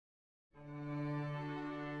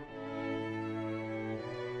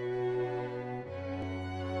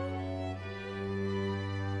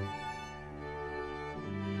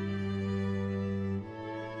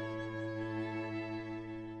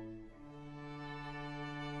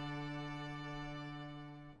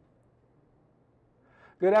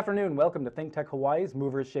Good afternoon. Welcome to ThinkTech Hawaii's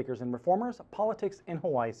Movers, Shakers, and Reformers Politics in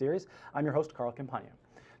Hawaii series. I'm your host, Carl Campagna.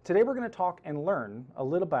 Today we're going to talk and learn a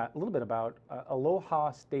little bit about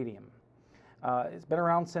Aloha Stadium. It's been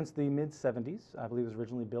around since the mid-70s. I believe it was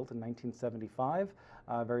originally built in 1975.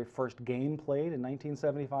 Very first game played in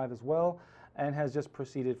 1975 as well, and has just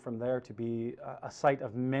proceeded from there to be a site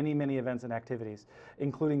of many, many events and activities,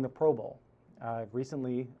 including the Pro Bowl.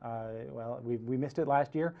 Recently, we missed it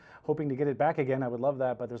last year, hoping to get it back again. I would love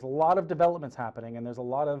that, but there's a lot of developments happening, and there's a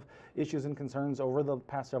lot of issues and concerns over the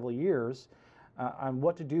past several years on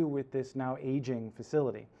what to do with this now aging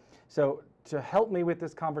facility. So to help me with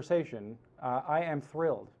this conversation, I am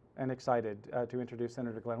thrilled and excited to introduce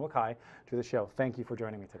Senator Glenn Wakai to the show. Thank you for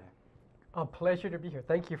joining me today. A pleasure to be here.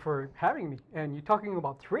 Thank you for having me. And you're talking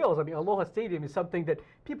about thrills. I mean, Aloha Stadium is something that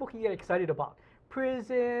people can get excited about.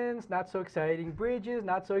 Prisons, not so exciting. Bridges,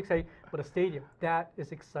 not so exciting. But a stadium, that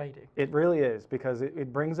is exciting. It really is, because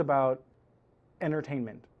it brings about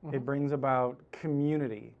entertainment. Mm-hmm. It brings about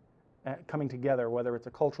community coming together, whether it's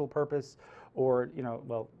a cultural purpose or,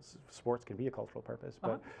 sports can be a cultural purpose,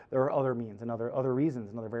 but there are other means and other reasons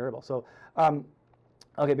and other variables. So,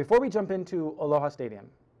 okay, before we jump into Aloha Stadium,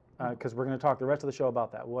 because we're going to talk the rest of the show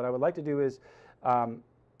about that, what I would like to do is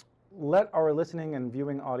let our listening and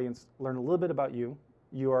viewing audience learn a little bit about you.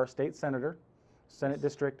 You are a state senator, Senate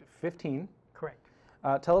District 15. Correct.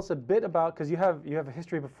 Tell us a bit about, because you have a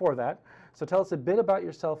history before that, so tell us a bit about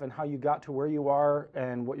yourself and how you got to where you are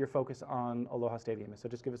and what your focus on Aloha Stadium is. So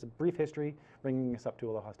just give us a brief history, bringing us up to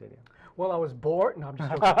Aloha Stadium. Well, I was born, no, I'm just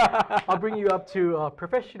joking. I'll bring you up to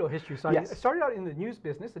professional history. So yes. I started out in the news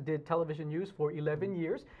business. I did television news for 11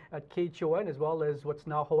 years at KHON, as well as what's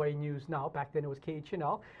now Hawaii News Now. Back then it was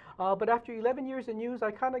KHNL. But after 11 years in news,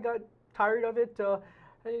 I kind of got tired of it.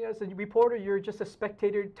 As a reporter, you're just a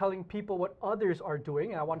spectator telling people what others are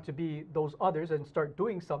doing, and I wanted to be those others and start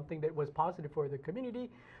doing something that was positive for the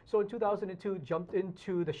community. So in 2002, jumped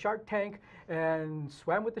into the Shark Tank and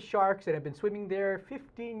swam with the sharks, and I've been swimming there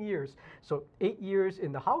 15 years. So 8 years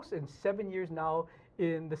in the House and 7 years now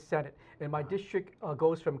in the Senate. And my district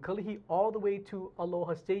goes from Kalihi all the way to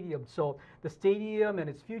Aloha Stadium. So the stadium and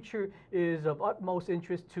its future is of utmost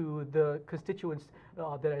interest to the constituents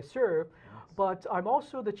that I serve. But I'm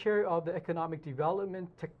also the chair of the Economic Development,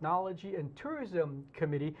 Technology, and Tourism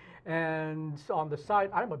Committee. And on the side,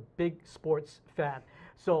 I'm a big sports fan.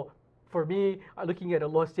 So for me, looking at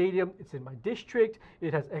Aloha Stadium, it's in my district,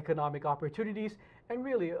 it has economic opportunities, and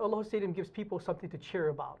really, Aloha Stadium gives people something to cheer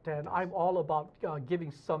about. And I'm all about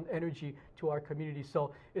giving some energy to our community.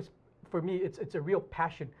 So for me, it's a real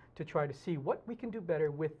passion to try to see what we can do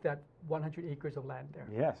better with that 100 acres of land there.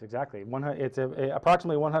 Yes, exactly. It's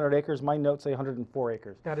approximately 100 acres. My notes say 104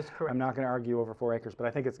 acres. That is correct. I'm not going to argue over 4 acres, but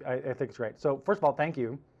I think it's great. So first of all, thank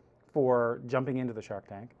you for jumping into the Shark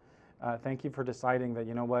Tank. Thank you for deciding that,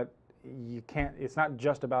 you know what, it's not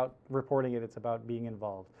just about reporting it, it's about being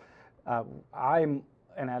involved. I'm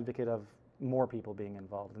an advocate of more people being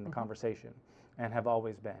involved in the conversation, and have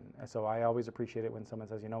always been. So I always appreciate it when someone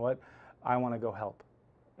says, you know what, I want to go help.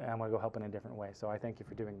 And I want to go help in a different way. So I thank you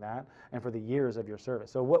for doing that and for the years of your service.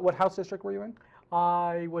 So what House district were you in?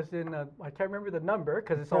 I was in, I can't remember the number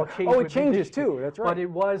because it's all changed. Oh, it changes too, that's right. But it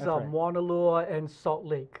was right. Maunalua and Salt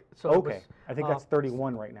Lake. So okay, I think that's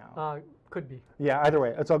 31 right now. Could be. Yeah, either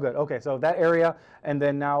way, it's all good. Okay, so that area, and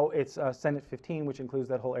then now it's Senate 15, which includes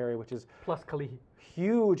that whole area, which is plus Kalihi.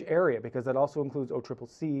 Huge area, because that also includes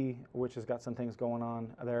OCCC, which has got some things going on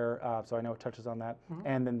there. So I know it touches on that,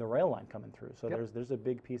 and then the rail line coming through. So there's a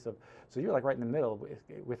big piece of. So you're like right in the middle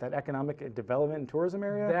with that economic development and tourism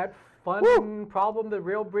area. That fun problem that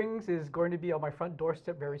rail brings is going to be on my front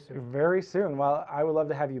doorstep very soon. Very soon. Well, I would love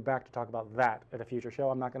to have you back to talk about that at a future show.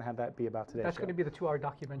 I'm not going to have that be about today. That's going to be the 2-hour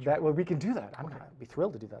documentary. Well, we can do that. I'm going to be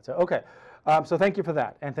thrilled to do that. So okay, so thank you for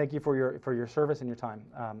that, and thank you for your service and your time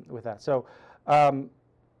with that. So.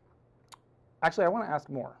 Actually, I want to ask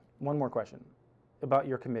one more question about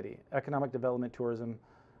your committee, Economic Development, Tourism,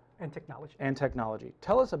 and Technology. And Technology.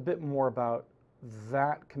 Tell us a bit more about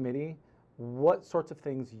that committee, what sorts of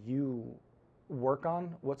things you work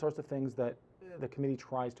on, what sorts of things that the committee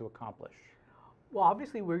tries to accomplish. Well,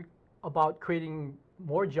 obviously we're about creating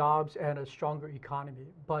more jobs and a stronger economy,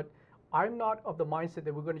 but I'm not of the mindset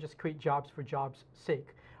that we're going to just create jobs for jobs' sake.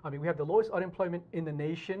 I mean, we have the lowest unemployment in the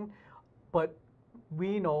nation, but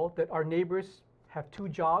we know that our neighbors have 2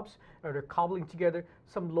 jobs, or they're cobbling together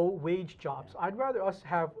some low-wage jobs. I'd rather us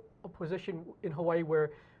have a position in Hawaii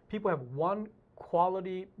where people have one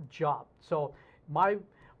quality job. So my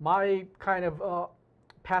kind of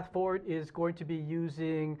path forward is going to be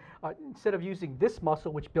using, instead of using this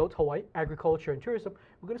muscle which built Hawaii, agriculture and tourism,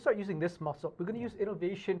 we're going to start using this muscle. We're going to use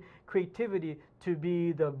innovation, creativity to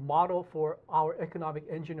be the model for our economic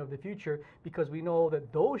engine of the future, because we know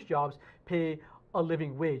that those jobs pay a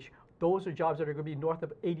living wage. Those are jobs that are going to be north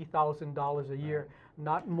of $80,000 a year,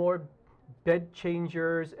 not more bed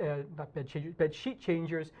changers and bed sheet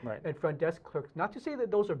changers and front desk clerks. Not to say that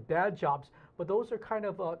those are bad jobs, but those are kind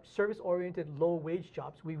of service-oriented, low-wage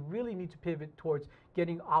jobs. We really need to pivot towards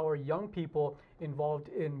getting our young people involved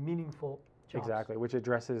in meaningful jobs. Exactly, which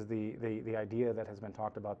addresses the idea that has been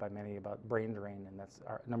talked about by many about brain drain, and that's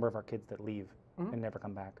a number of our kids that leave and never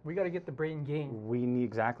come back. We got to get the brain gain. We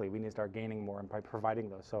need to start gaining more and by providing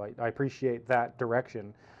those. So I appreciate that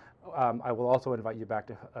direction. I will also invite you back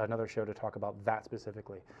to another show to talk about that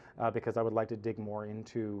specifically, because I would like to dig more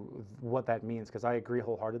into what that means, because I agree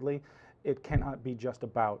wholeheartedly. It cannot be just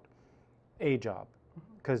about a job,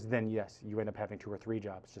 because then, yes, you end up having 2 or 3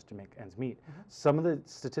 jobs just to make ends meet. Some of the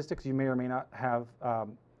statistics you may or may not have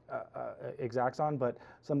exacts on, but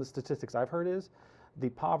some of the statistics I've heard is the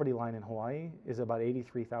poverty line in Hawaii is about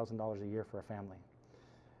 $83,000 a year for a family.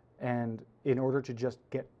 And in order to just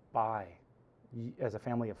get by, as a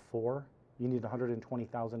family of 4, you need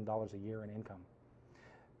 $120,000 a year in income.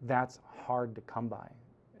 That's hard to come by,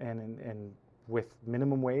 and with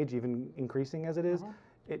minimum wage even increasing as it is,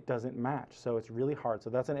 it doesn't match. So it's really hard. So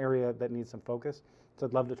that's an area that needs some focus. So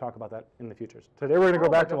I'd love to talk about that in the future. Today we're going to go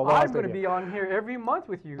back to Aloha Stadium. I'm going to be on here every month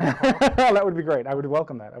with you. That would be great. I would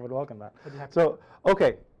welcome that. I would welcome that. So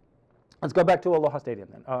okay, let's go back to Aloha Stadium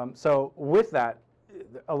then. So with that,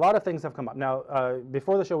 a lot of things have come up. Now,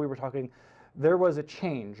 before the show we were talking. There was a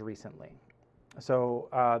change recently. So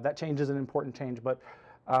that change is an important change, but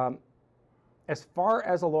as far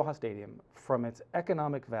as Aloha Stadium, from its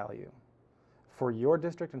economic value for your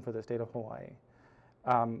district and for the state of Hawaii,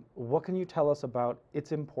 what can you tell us about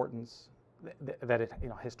its importance, that it,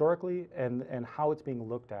 historically, and how it's being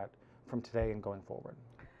looked at from today and going forward?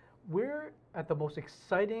 We're at the most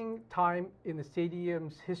exciting time in the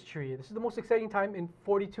stadium's history. This is the most exciting time in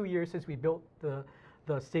 42 years since we built the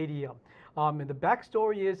stadium. And the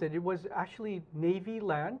backstory is that it was actually Navy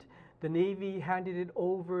land. The Navy handed it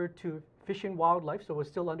over to Fish and Wildlife, so it was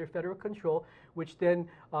still under federal control, which then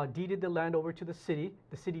deeded the land over to the city.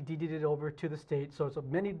 The city deeded it over to the state. So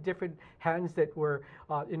many different hands that were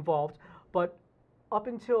involved. But up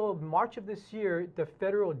until March of this year, the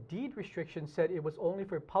federal deed restriction said it was only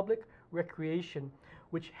for public recreation,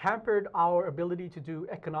 which hampered our ability to do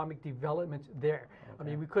economic development there. I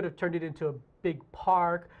mean, we could have turned it into a big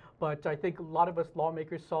park, but I think a lot of us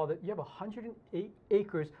lawmakers saw that you have 108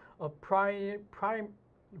 acres of prime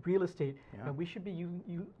real estate, and we should be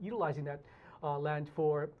utilizing that land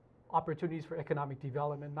for opportunities for economic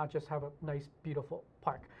development, not just have a nice, beautiful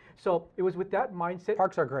park. So it was with that mindset.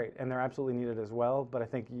 Parks are great, and they're absolutely needed as well, but I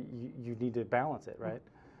think you need to balance it, right?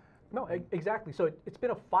 No, exactly. So it's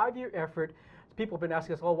been a 5-year effort. People have been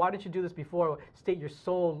asking us, oh, why didn't you do this before? State, you're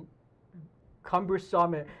so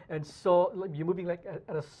cumbersome and so you're moving like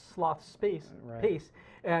at a sloth pace.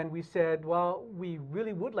 And we said, well, we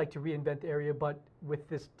really would like to reinvent the area, but with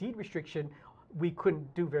this deed restriction, we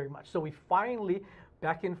couldn't do very much. So we finally,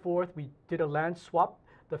 back and forth, we did a land swap.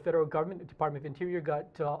 The federal government, the Department of Interior, got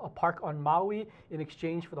a park on Maui in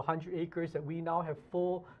exchange for the 100 acres that we now have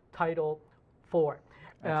full title for,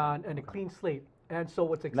 and a clean slate. And so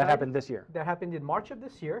what's exciting— That happened this year? That happened in March of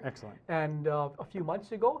this year. Excellent. And a few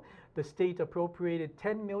months ago, the state appropriated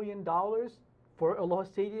 $10 million for Aloha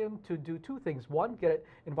Stadium to do 2 things. One, get an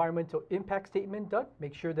environmental impact statement done,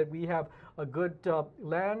 make sure that we have a good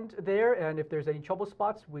land there, and if there's any trouble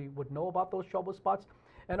spots, we would know about those trouble spots.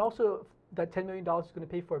 And also, that $10 million is going to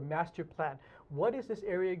pay for a master plan. What is this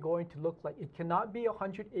area going to look like? It cannot be a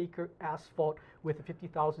 100-acre asphalt with a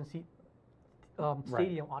 50,000-seat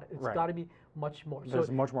stadium on it. It's got to be much more. There's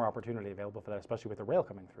much more opportunity available for that, especially with the rail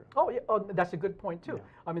coming through. Oh, yeah, that's a good point, too.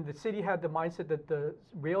 I mean, the city had the mindset that the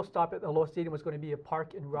rail stop at Aloha Stadium was going to be a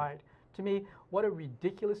park and ride. To me, what a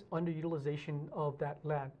ridiculous underutilization of that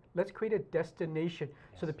land. Let's create a destination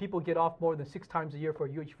so that people get off more than 6 times a year for a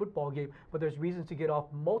UH football game, but there's reasons to get off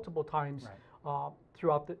multiple times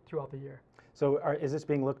throughout the year. So is this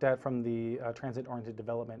being looked at from the transit-oriented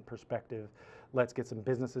development perspective? Let's get some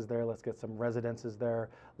businesses there, let's get some residences there,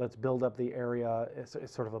 let's build up the area. It's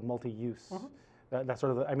sort of a multi-use. That's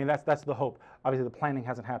sort of I mean, that's the hope. Obviously, the planning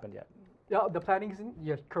hasn't happened yet. Yeah, the planning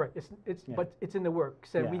is correct. But it's in the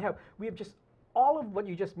works. And we have just all of what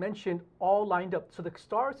you just mentioned all lined up. So the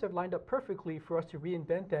stars have lined up perfectly for us to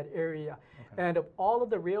reinvent that area. And of all of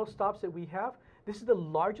the rail stops that we have, This is the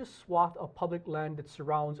largest swath of public land that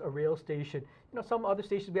surrounds a rail station. You know, some other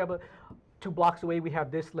stations we have 2 blocks away, we have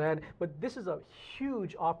this land, but this is a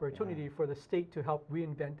huge opportunity for the state to help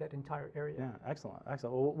reinvent that entire area. Yeah, excellent,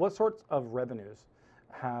 excellent. Well, what sorts of revenues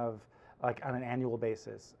have, like on an annual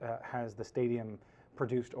basis, has the stadium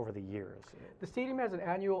produced over the years? The stadium has an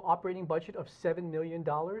annual operating budget of $7 million.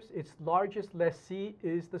 Its largest lessee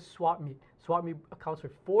is the swap meet. Swap meet accounts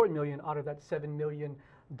for $4 million out of that $7 million.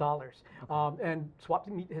 And swap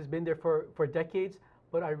meet has been there for decades,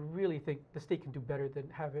 but I really think the state can do better than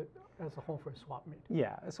have it as a home for a swap meet.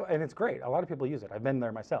 Yeah, so, and it's great. A lot of people use it. I've been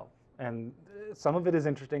there myself, and some of it is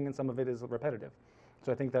interesting and some of it is repetitive.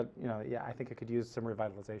 So I think that, you know, yeah, I think it could use some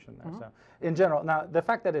revitalization there. So in general, now the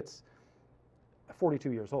fact that it's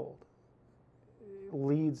 42 years old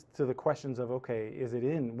leads to the questions of, okay, is it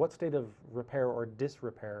in, what state of repair or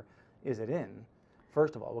disrepair is it in?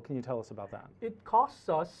 First of all, what can you tell us about that? It costs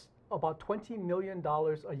us about $20 million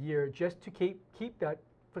a year just to keep that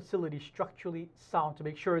facility structurally sound, to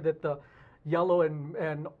make sure that the yellow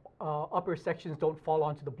and upper sections don't fall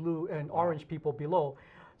onto the blue and orange people below.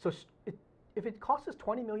 So if it costs us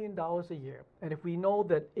 $20 million a year, and if we know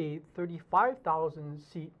that a 35,000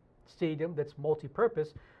 seat stadium that's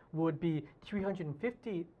multi-purpose would be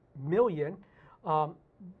 $350 million,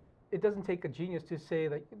 it doesn't take a genius to say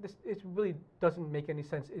that it really doesn't make any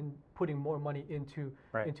sense in putting more money into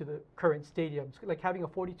the current stadiums. Like having a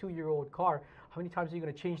 42-year-old car, how many times are you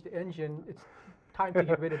going to change the engine? It's time to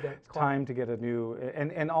get rid of that It's car. time to get a new,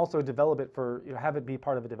 and also develop it for, you know, have it be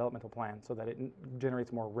part of a developmental plan so that it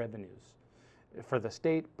generates more revenues for the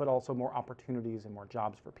state, but also more opportunities and more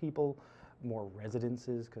jobs for people, more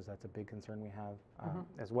residences, because that's a big concern we have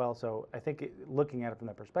as well. So I think looking at it from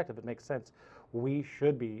that perspective, it makes sense. We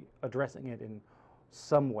should be addressing it in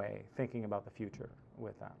some way, thinking about the future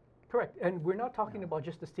with that. Correct, and we're not talking about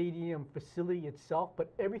just the stadium facility itself, but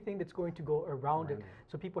everything that's going to go around it.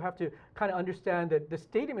 So people have to kind of understand that the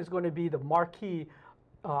stadium is going to be the marquee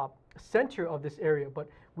center of this area, but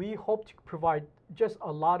we hope to provide just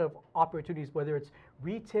a lot of opportunities, whether it's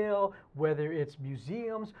retail, whether it's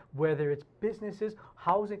museums, whether it's businesses,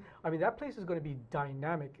 housing. I mean, that place is going to be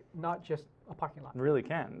dynamic, not just a parking lot. It really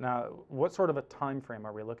can. Now, what sort of a time frame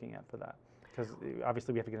are we looking at for that? Because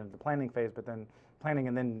obviously we have to get into the planning phase, but then planning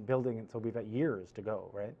and then building, and so we've got years to go,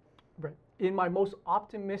 right? Right. In my most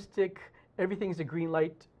optimistic, everything's a green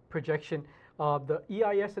light projection, the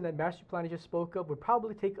EIS and that master plan I just spoke of would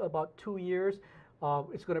probably take about 2 years.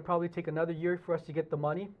 It's going to probably take another year for us to get the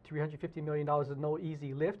money. $350 million is no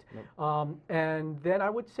easy lift. Nope. And then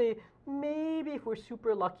I would say maybe if we're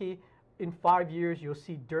super lucky, in 5 years you'll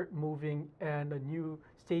see dirt moving and a new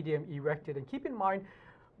stadium erected. And keep in mind,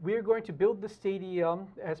 we're going to build the stadium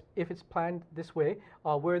as if it's planned this way,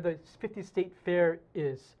 where the 50th State Fair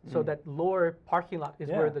is. So that lower parking lot is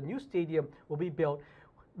where the new stadium will be built.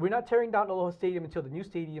 We're not tearing down Aloha Stadium until the new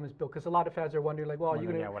stadium is built, because a lot of fans are wondering, like, well,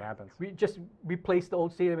 you're going to what happens? Just replace the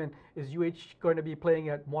old stadium, and is UH going to be playing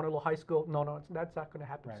at Mauna Loa High School? No, that's not going to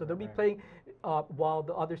happen. So they'll be playing while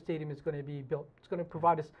the other stadium is going to be built. It's going to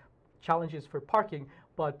provide us challenges for parking,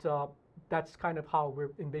 but that's kind of how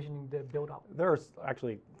we're envisioning the build-out. There's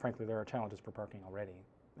actually, frankly, there are challenges for parking already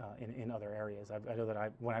in other areas. I know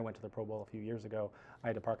that when I went to the Pro Bowl a few years ago, I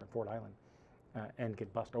had to park on Fort Island and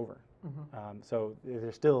get bussed over. So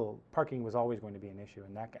there's still, parking was always going to be an issue,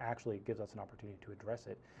 and that actually gives us an opportunity to address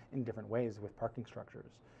it in different ways with parking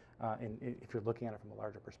structures. If you're looking at it from a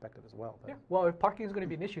larger perspective as well. Yeah. Well, if parking is going to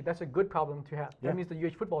be an issue, that's a good problem to have. That means the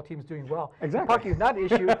UH football team is doing well. Exactly. If parking is not an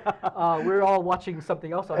issue, we're all watching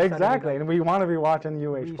something else on Exactly, and we want to be watching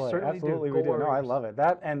UH play. Certainly Absolutely, do. we do. Warriors. No, I love it.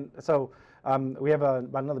 That, and so we have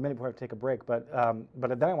about another minute before we have to take a break, but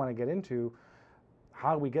then I want to get into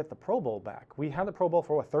how do we get the Pro Bowl back. We had the Pro Bowl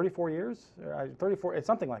for, what, 34 years? 34, it's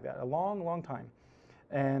something like that, a long, long time.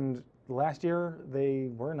 And last year, they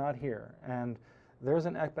were not here. And there's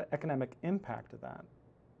an economic impact to that.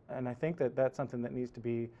 And I think that that's something that needs to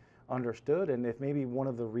be understood. And if maybe one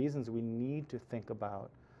of the reasons we need to think about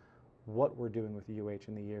what we're doing with the UH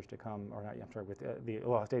in the years to come, or not, I'm sorry, with the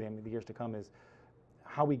Aloha Stadium in the years to come, is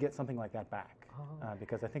how we get something like that back.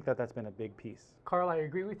 Because I think that that's been a big piece. Carl, I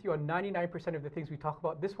agree with you on 99% of the things we talk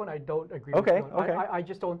about. This one I don't agree with you on. Okay. I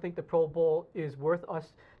just don't think the Pro Bowl is worth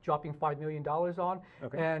us dropping $5 million on.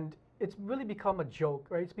 Okay. And it's really become a joke,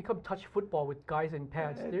 right? It's become touch football with guys in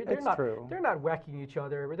pants. They're not whacking each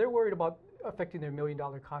other. They're worried about affecting their $1 million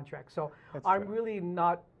contract. So I'm really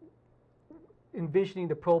not envisioning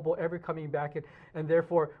the Pro Bowl ever coming back, and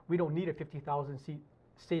therefore we don't need a 50,000 seat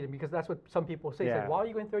stadium, because that's what some people say. It's Yeah. like, why are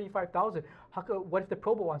you going 35,000? What if the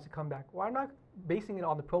Pro Bowl wants to come back? Well, I'm not basing it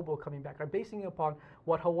on the Pro Bowl coming back. I'm basing it upon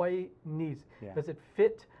what Hawaii needs. Yeah. Does it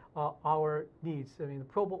fit our needs? I mean, the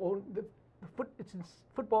Pro Bowl, it's in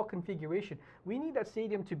football configuration. We need that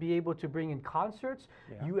stadium to be able to bring in concerts,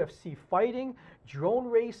 UFC fighting, drone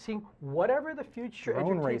racing, whatever the future.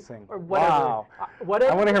 Drone racing. Or whatever. Wow.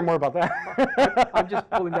 Whatever. I want to hear more about that. I'm just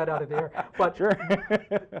pulling that out of the air. But sure.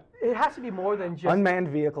 It has to be more than just unmanned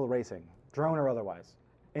vehicle racing, drone or otherwise.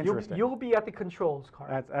 Interesting. You'll be at the controls,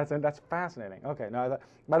 Carl. That's fascinating. Okay. No.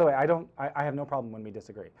 By the way, I have no problem when we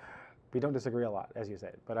disagree. We don't disagree a lot, as you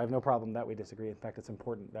said, but I have no problem that we disagree. In fact, it's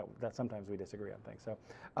important that sometimes we disagree on things. So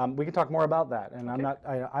we can talk more about that. And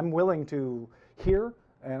okay. I'm willing to hear,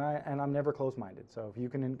 and I'm never closed-minded. So if you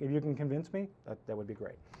can convince me, that would be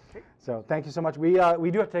great. Okay. So thank you so much. We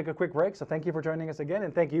do have to take a quick break. So thank you for joining us again,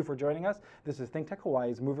 and thank you for joining us. This is ThinkTech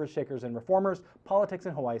Hawaii's Movers, Shakers, and Reformers Politics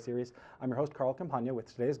in Hawaii series. I'm your host, Carl Campagna,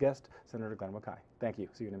 with today's guest, Senator Glenn Wakai. Thank you.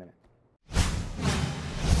 See you in a minute.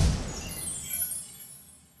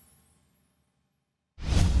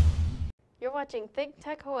 You're watching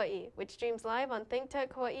ThinkTech Hawaii, which streams live on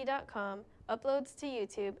thinktechhawaii.com, uploads to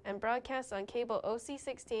YouTube, and broadcasts on cable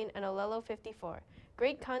OC16 and Olelo 54.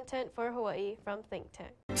 Great content for Hawaii from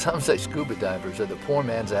ThinkTech. Some say scuba divers are the poor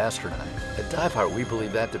man's astronaut. At DiveHeart, we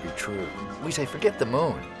believe that to be true. We say forget the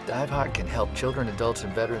moon. DiveHeart can help children, adults,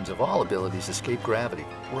 and veterans of all abilities escape gravity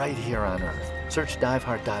right here on Earth. Search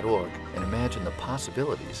diveheart.org and imagine the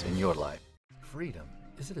possibilities in your life. Freedom.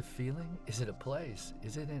 Is it a feeling? Is it a place?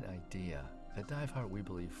 Is it an idea? At DiveHeart, we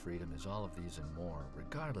believe freedom is all of these and more,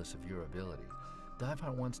 regardless of your ability.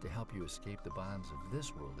 DiveHeart wants to help you escape the bonds of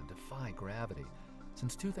this world and defy gravity.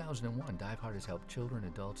 Since 2001, DiveHeart has helped children,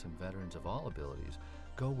 adults, and veterans of all abilities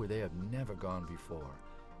go where they have never gone before.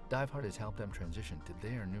 DiveHeart has helped them transition to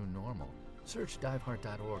their new normal. Search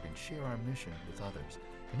diveheart.org and share our mission with others,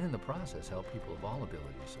 and in the process, help people of all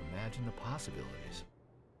abilities imagine the possibilities.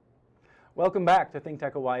 Welcome back to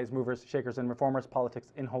ThinkTech Hawaii's Movers, Shakers, and Reformers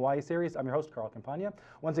Politics in Hawaii series. I'm your host, Carl Campagna.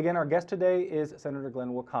 Once again, our guest today is Senator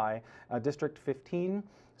Glenn Wakai, District 15.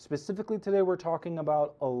 Specifically today, we're talking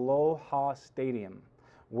about Aloha Stadium,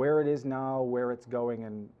 where it is now, where it's going,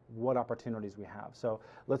 and what opportunities we have. So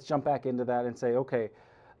let's jump back into that and say, okay,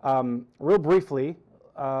 real briefly,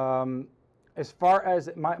 as far as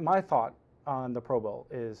my thought on the Pro Bowl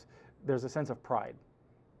is there's a sense of pride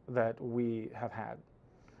that we have had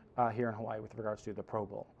here in Hawaii with regards to the Pro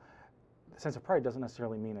Bowl. The sense of pride doesn't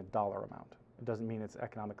necessarily mean a dollar amount. It doesn't mean it's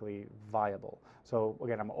economically viable. So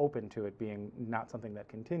again, I'm open to it being not something that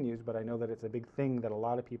continues, but I know that it's a big thing that a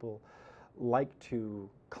lot of people like to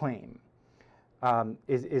claim.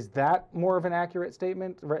 Is that more of an accurate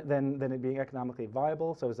statement than it being economically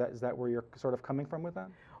viable? So is that where you're sort of coming from with that?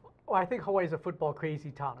 Well, I think Hawaii is a football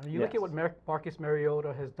crazy town. I mean, you look at what Marcus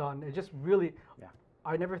Mariota has done. It just really,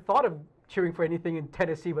 I never thought of cheering for anything in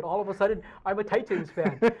Tennessee, but all of a sudden I'm a Titans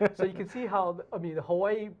fan. So you can see how, I mean, the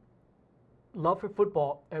Hawaii love for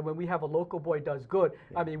football, and when we have a local boy does good,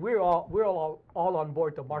 I mean, we're all on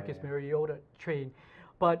board the Marcus Mariota train.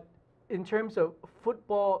 But in terms of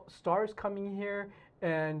football stars coming here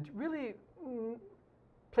and really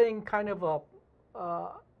playing kind of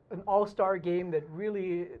an all-star game that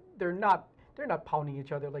really they're not pounding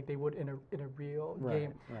each other like they would in a real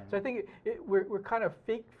game. Right. So I think we're kind of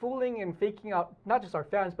fooling and faking out not just our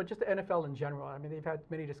fans, but just the NFL in general. I mean, they've had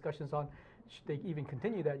many discussions on should they even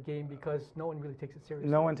continue that game because no one really takes it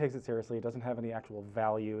seriously. No one takes it seriously. It doesn't have any actual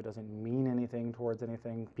value. It doesn't mean anything towards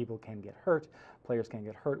anything. People can get hurt. Players can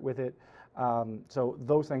get hurt with it. So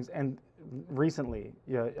those things. And recently,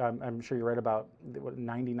 I'm sure you read about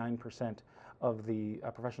 99% of the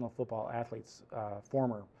professional football athletes,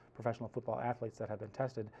 former professional football athletes that have been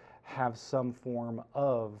tested, have some form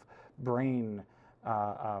of brain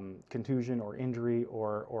contusion or injury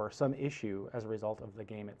or some issue as a result of the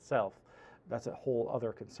game itself. That's a whole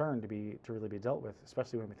other concern to really be dealt with,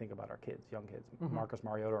 especially when we think about our kids, young kids, Marcus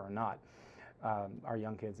Mariota or not, our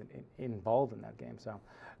young kids involved in that game. So,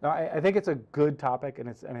 no, I think it's a good topic, and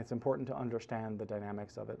it's important to understand the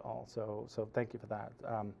dynamics of it all. So thank you for that.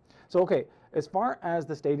 So okay, as far as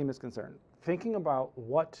the stadium is concerned, thinking about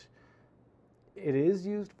what it is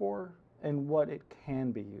used for and what it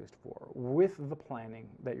can be used for with the planning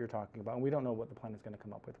that you're talking about. And we don't know what the plan is going to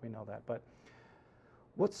come up with. We know that, but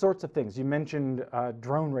what sorts of things? You mentioned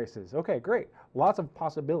drone races. Okay, great. Lots of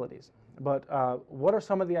possibilities. But what are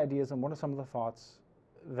some of the ideas and what are some of the thoughts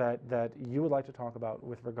that you would like to talk about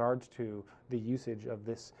with regards to the usage of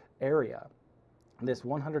this area, this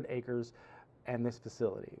 100 acres and this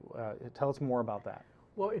facility? Tell us more about that.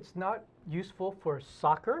 Well, it's not useful for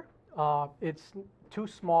soccer. It's too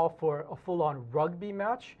small for a full-on rugby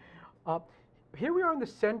match. Here we are in the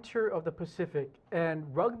center of the Pacific, and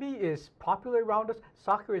rugby is popular around us.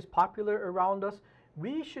 Soccer is popular around us.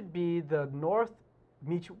 We should be the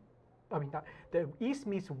the east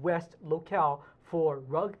meets west locale for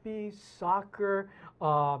rugby, soccer,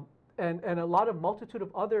 and a lot of multitude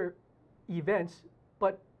of other events,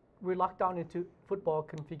 but we're locked down into football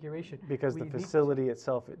configuration. Because the facility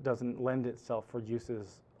itself, it doesn't lend itself for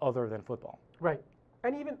uses other than football. Right.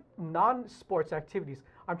 And even non-sports activities.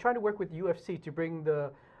 I'm trying to work with UFC to bring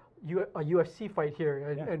a UFC fight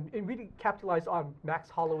here and really capitalize on Max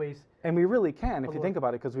Holloway's. And we really can, if you think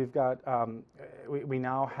about it, because we've got, we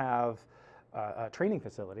now have training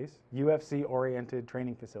facilities, UFC-oriented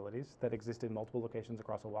training facilities that exist in multiple locations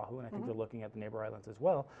across Oahu, and I think they're looking at the neighbor islands as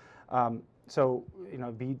well. So, you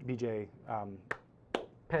know, BJ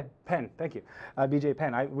Penn, thank you. BJ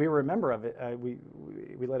Penn, we were a member of it. We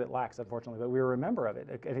let it lax, unfortunately, but we were a member of it.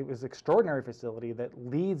 And it was an extraordinary facility that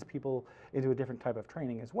leads people into a different type of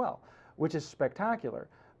training as well, which is spectacular.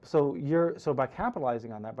 So by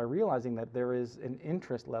capitalizing on that, by realizing that there is an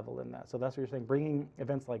interest level in that. So that's what you're saying, bringing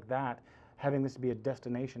events like that, having this be a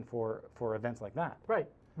destination for events like that. Right.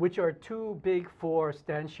 Which are too big for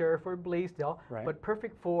Stan Sheriff or Blaisdell, but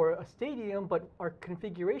perfect for a stadium, but our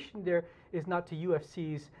configuration there is not to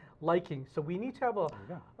UFC's liking. So we need to have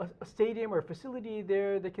a stadium or a facility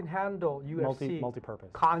there that can handle UFC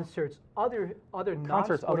multi-purpose concerts, other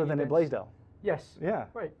concerts other than at Blaisdell. Yes. Yeah.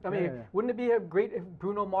 Right. I mean, wouldn't it be great if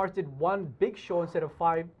Bruno Mars did one big show instead of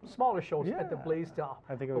 5 smaller shows at the Blaisdell?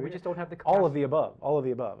 I think we just don't have the capacity. All of the above. All of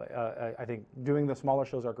the above. I think doing the smaller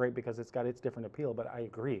shows are great because it's got its different appeal. But I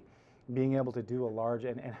agree, being able to do a large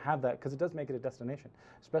and have that, because it does make it a destination,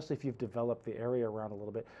 especially if you've developed the area around a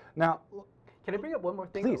little bit. Now, can I bring up one more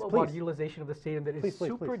thing about utilization of the stadium that is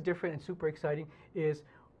super different and super exciting? Is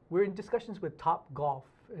we're in discussions with Top Golf.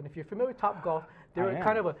 And if you're familiar with Top Golf, they're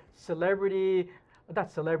kind of a celebrity, not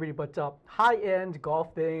celebrity, but high-end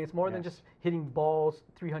golf thing. It's more than just hitting balls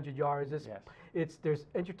 300 yards. There's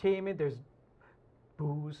entertainment, there's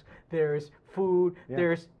booze, there's food,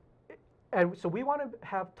 and so we want to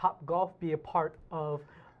have Top Golf be a part of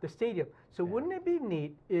the stadium. So wouldn't it be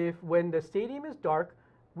neat if when the stadium is dark,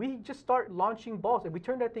 we just start launching balls and we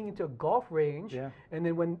turn that thing into a golf range, and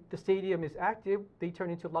then when the stadium is active, they turn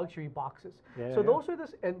into luxury boxes. So those are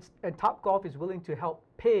and Top Golf is willing to help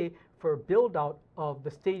pay for build out of the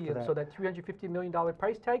stadium so that $350 million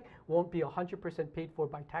price tag won't be 100% paid for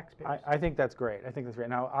by taxpayers. I think that's great. I think that's great.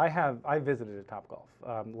 Now I visited a Top Golf.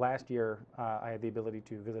 Last year I had the ability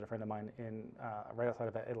to visit a friend of mine in right outside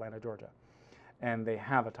of Atlanta, Georgia, and they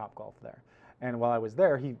have a Top Golf there. And while I was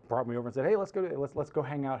there, he brought me over and said, "Hey, let's go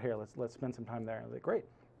hang out here. Let's spend some time there." And I was like, "Great."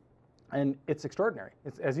 And it's extraordinary.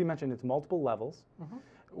 It's, as you mentioned, it's multiple levels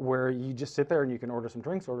where you just sit there and you can order some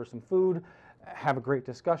drinks, order some food, have a great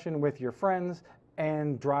discussion with your friends,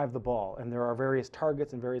 and drive the ball. And there are various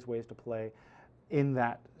targets and various ways to play in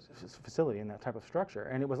that facility, in that type of structure.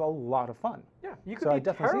 And it was a lot of fun. Yeah, you could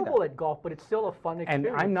be terrible at golf, but it's still a fun experience.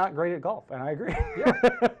 And I'm not great at golf, and I agree.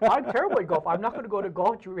 I'm terrible at golf. I'm not going to go to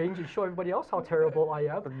golf range and show everybody else how terrible I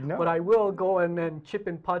am, but I will go and then chip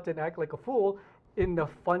and putt and act like a fool in the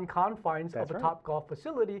fun confines of a Top Golf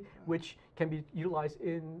facility, which can be utilized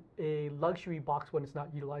in a luxury box when it's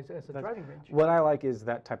not utilized as a driving range. What I like is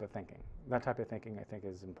that type of thinking. That type of thinking, I think,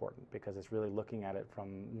 is important because it's really looking at it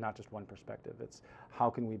from not just one perspective. It's how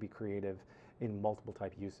can we be creative in multiple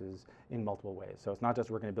type uses in multiple ways. So it's not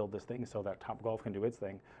just we're going to build this thing so that Top Golf can do its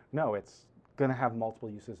thing. No, it's going to have multiple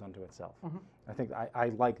uses unto itself. I think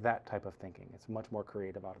I like that type of thinking. It's much more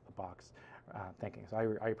creative out of the box thinking.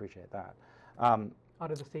 So I appreciate that. Out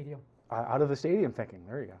of the stadium. Out of the stadium thinking.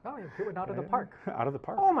 There you go. Oh, you're out of the park. Out of the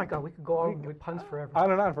park. Oh my God, we could go on with puns forever.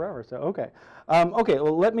 On and on forever. So okay, okay.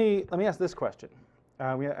 Well, let me ask this question.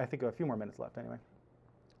 I think a few more minutes left anyway.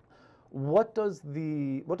 What does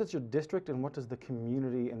your district and what does the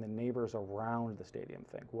community and the neighbors around the stadium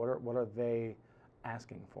think? What are they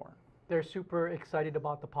asking for? They're super excited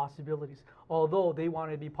about the possibilities, although they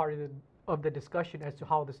want to be part of the discussion as to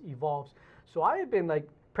how this evolves. So I have been like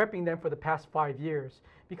prepping them for the past 5 years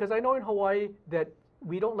because I know in Hawaii that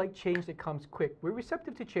we don't like change that comes quick. We're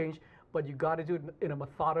receptive to change, but you got to do it in a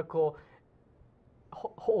methodical,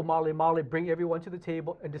 male, bring everyone to the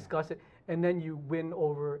table and discuss it, and then you win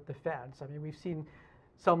over the fans. I mean, we've seen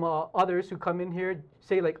some others who come in here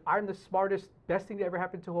say like, I'm the smartest, best thing that ever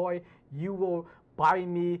happened to Hawaii. You will buy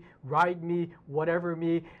me, ride me, whatever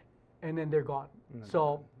me, and then they're gone.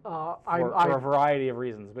 So for a variety of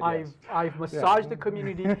reasons. But I've massaged the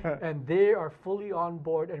community, and they are fully on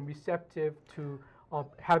board and receptive to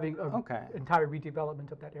having an entire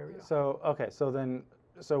redevelopment of that area. So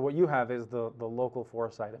so what you have is the local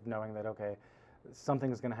foresight of knowing that, okay,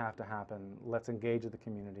 something's going to happen. Let's engage the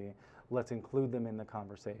community. Let's include them in the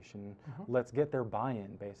conversation. Let's get their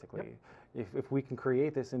buy-in, basically. If we can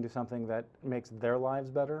create this into something that makes their lives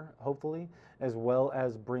better, hopefully, as well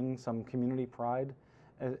as bring some community pride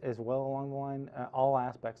as well along the line, all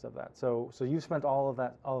aspects of that. So you've spent all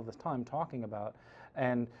of this time talking about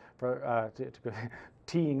and for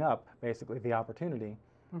teeing up basically the opportunity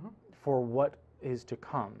for what is to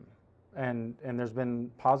come. And there's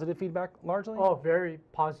been positive feedback largely? Oh, very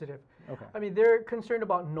positive. Okay. I mean, they're concerned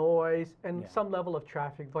about noise and some level of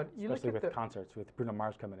traffic, but you especially look at with concerts, with Bruno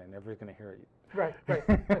Mars coming in, everybody's going to hear you. Right, right.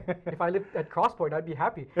 If I lived at Crossport, I'd be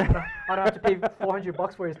happy. I don't have to pay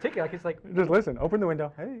 $400 for his ticket. Like, it's like just listen, open the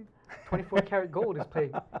window. Hey, 24 karat gold is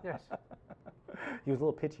playing. Yes. He was a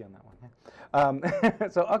little pitchy on that one. Yeah.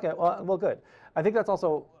 So okay, well, good. I think that's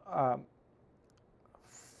also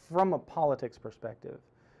from a politics perspective.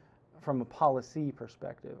 From a policy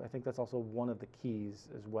perspective, I think that's also one of the keys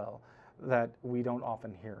as well that we don't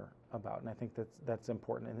often hear about, and I think that's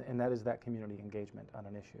important, and that is that community engagement on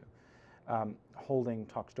an issue. Holding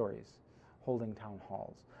talk stories, holding town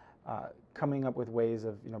halls, coming up with ways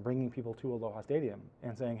of bringing people to Aloha Stadium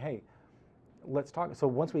and saying, hey, let's talk. So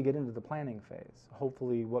once we get into the planning phase,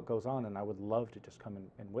 hopefully what goes on, and I would love to just come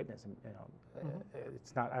and witness, and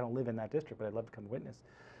it's not, I don't live in that district, but I'd love to come witness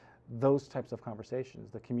those types of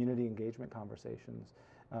conversations, the community engagement conversations,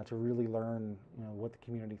 to really learn what the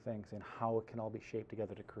community thinks and how it can all be shaped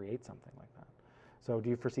together to create something like that. So do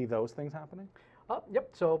you foresee those things happening? Yep,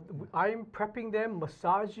 so I'm prepping them,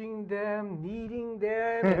 massaging them, kneading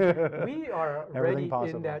them, and we are ready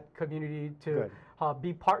in that community to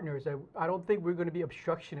be partners. I don't think we're going to be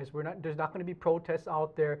obstructionists. There's not going to be protests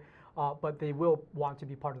out there, but they will want to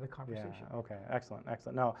be part of the conversation. Yeah, okay, excellent,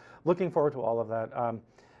 excellent. Now, looking forward to all of that.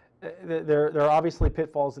 There are obviously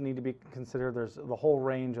pitfalls that need to be considered. There's the whole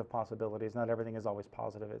range of possibilities. Not everything is always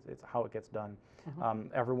positive. It's how it gets done.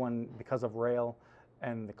 Everyone, because of rail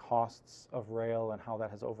and the costs of rail and how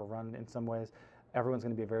that has overrun in some ways, everyone's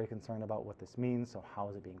going to be very concerned about what this means. So how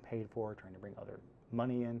is it being paid for? Trying to bring other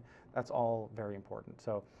money in. That's all very important.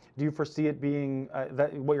 So do you foresee it being,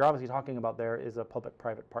 what you're obviously talking about there is a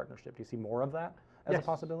public-private partnership. Do you see more of that as a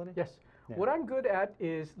possibility? Yes. Yeah. What I'm good at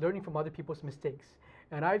is learning from other people's mistakes.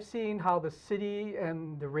 And I've seen how the city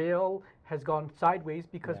and the rail has gone sideways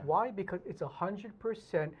because why? Because it's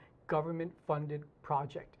 100% government-funded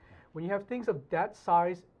project. When you have things of that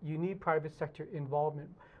size, you need private sector involvement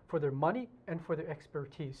for their money and for their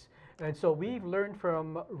expertise. And so we've learned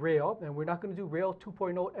from rail, and we're not going to do rail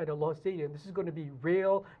 2.0 at Aloha Stadium. This is going to be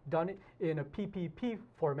rail done in a PPP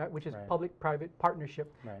format, which is public-private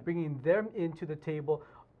partnership, bringing them into the table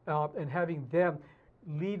and having them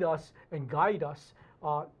lead us and guide us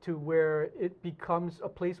to where it becomes a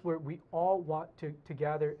place where we all want to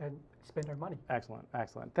gather and spend our money. Excellent,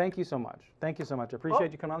 excellent. Thank you so much. Thank you so much. I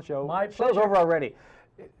appreciate you coming on the show. My pleasure. Show's over already.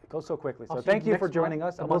 It goes so quickly. So thank you for joining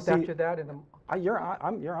us. A month after that, and you're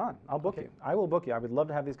on. I'll book you. I will book you. I would love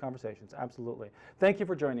to have these conversations. Absolutely. Thank you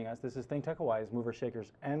for joining us. This is ThinkTech Hawaii's Movers,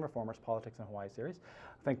 Shakers, and Reformers Politics in Hawaii series.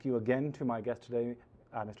 Thank you again to my guest today,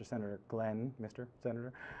 Senator Glenn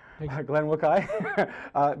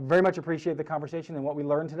Wakai. Very much appreciate the conversation and what we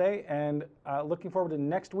learned today, and looking forward to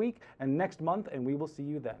next week and next month, and we will see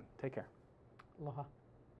you then. Take care. Aloha.